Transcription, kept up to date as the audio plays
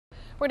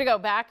We're going to go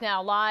back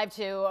now live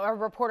to our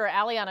reporter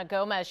Aliana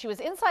Gomez. She was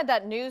inside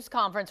that news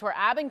conference where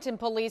Abington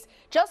police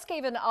just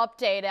gave an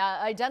update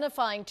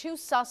identifying two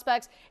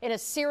suspects in a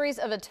series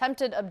of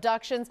attempted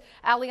abductions.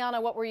 Aliana,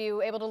 what were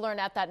you able to learn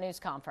at that news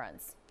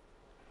conference?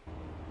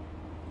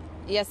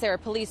 Yes, Sarah,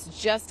 police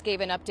just gave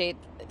an update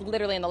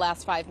literally in the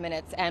last 5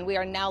 minutes, and we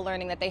are now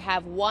learning that they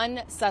have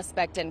one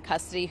suspect in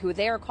custody who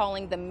they are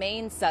calling the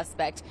main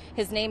suspect.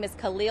 His name is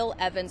Khalil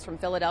Evans from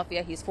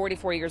Philadelphia. He's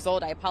 44 years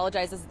old. I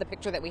apologize. This is the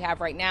picture that we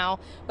have right now,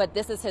 but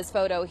this is his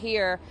photo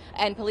here.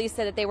 And police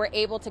said that they were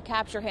able to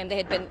capture him. They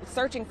had been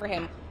searching for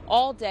him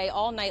all day,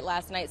 all night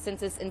last night since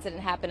this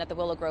incident happened at the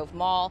Willow Grove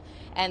Mall,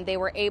 and they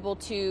were able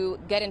to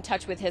get in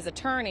touch with his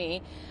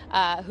attorney,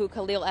 who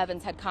Khalil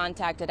Evans had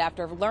contacted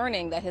after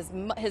learning that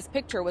his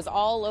picture was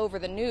all over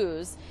the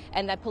news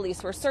and that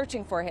police were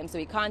searching for him. So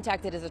he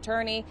contacted his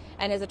attorney,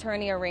 and his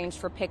attorney arranged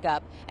for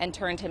pickup and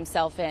turned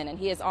himself in. And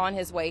he is on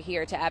his way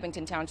here to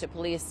Abington Township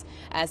Police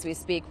as we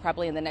speak,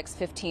 probably in the next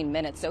 15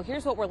 minutes. So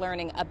here's what we're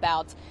learning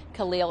about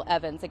Khalil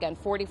Evans. Again,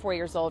 44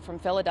 years old from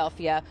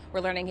Philadelphia. We're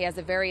learning he has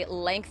a very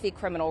lengthy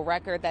criminal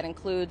record that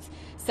includes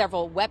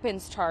several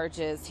weapons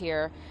charges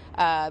here.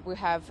 We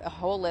have a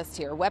whole list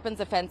here: weapons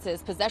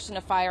offenses, possession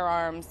of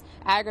firearms,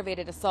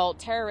 aggravated assault,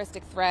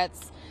 terroristic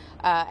threats.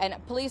 And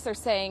police are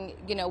saying,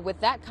 you know, with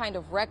that kind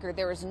of record,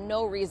 there is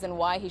no reason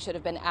why he should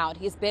have been out.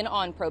 He's been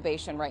on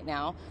probation right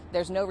now.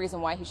 There's no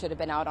reason why he should have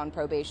been out on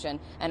probation.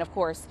 And of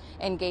course,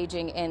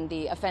 engaging in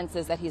the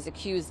offenses that he's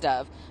accused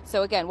of.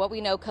 So again, what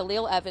we know,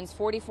 Khalil Evans,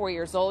 44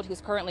 years old.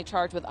 He's currently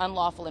charged with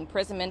unlawful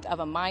imprisonment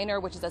of a minor,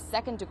 which is a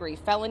second-degree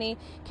felony,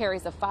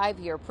 carries a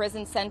 5-year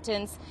prison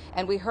sentence.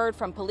 And we heard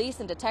from police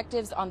and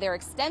detectives on their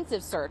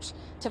extensive search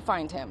to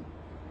find him.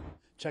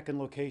 Checking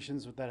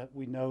locations that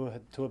we know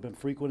had to have been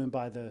frequented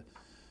by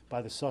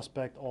the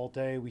suspect all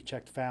day. We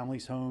checked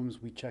families'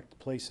 homes. We checked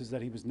places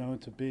that he was known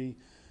to be.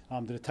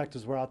 The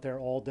detectives were out there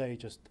all day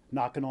just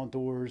knocking on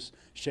doors,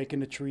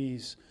 shaking the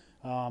trees.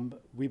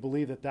 We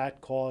believe that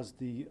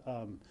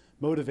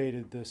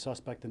motivated the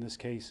suspect in this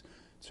case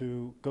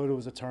to go to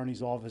his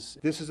attorney's office.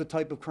 This is a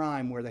type of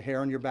crime where the hair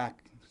on your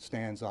back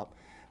stands up.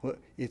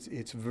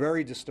 It's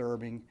very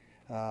disturbing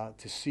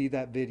to see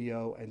that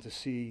video and to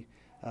see.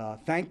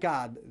 Thank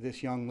God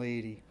this young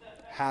lady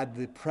had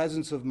the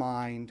presence of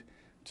mind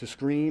to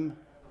scream,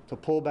 to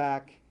pull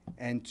back,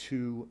 and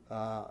to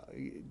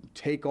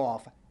take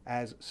off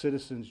as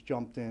citizens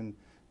jumped in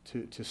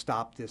to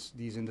stop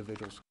these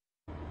individuals.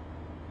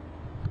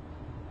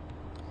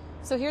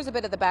 So here's a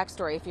bit of the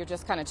backstory if you're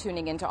just kind of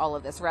tuning into all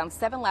of this. Around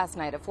 7 last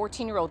night, a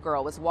 14-year-old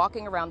girl was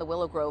walking around the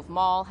Willow Grove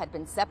Mall, had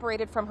been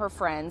separated from her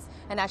friends,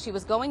 and as she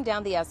was going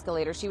down the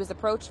escalator, she was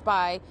approached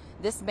by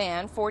this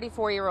man,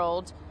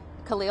 44-year-old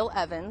Khalil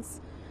Evans,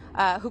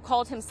 who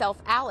called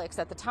himself Alex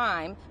at the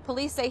time.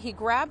 Police say he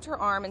grabbed her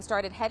arm and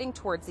started heading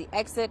towards the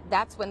exit.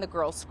 That's when the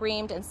girl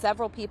screamed, and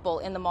several people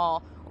in the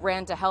mall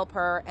ran to help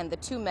her, and the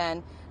two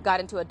men got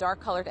into a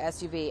dark-colored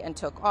SUV and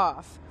took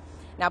off.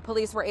 Now,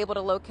 police were able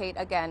to locate,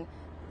 again,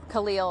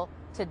 Khalil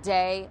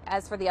today.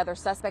 As for the other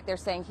suspect, they're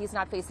saying he's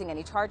not facing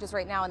any charges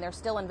right now, and they're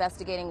still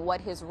investigating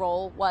what his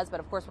role was. But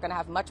of course, we're going to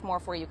have much more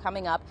for you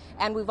coming up.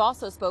 And we've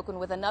also spoken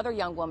with another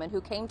young woman who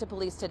came to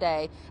police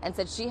today and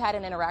said she had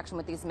an interaction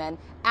with these men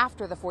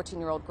after the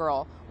 14-year-old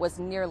girl was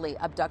nearly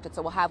abducted.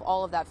 So we'll have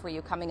all of that for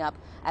you coming up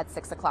at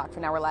 6 o'clock.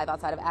 For now, we're live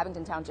outside of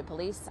Abington Township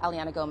Police.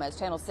 Aliana Gomez,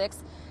 Channel 6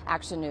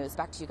 Action News.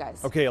 Back to you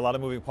guys. Okay, a lot of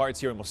moving parts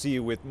here, and we'll see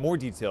you with more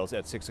details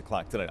at 6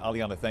 o'clock tonight.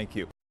 Aliana, thank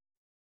you.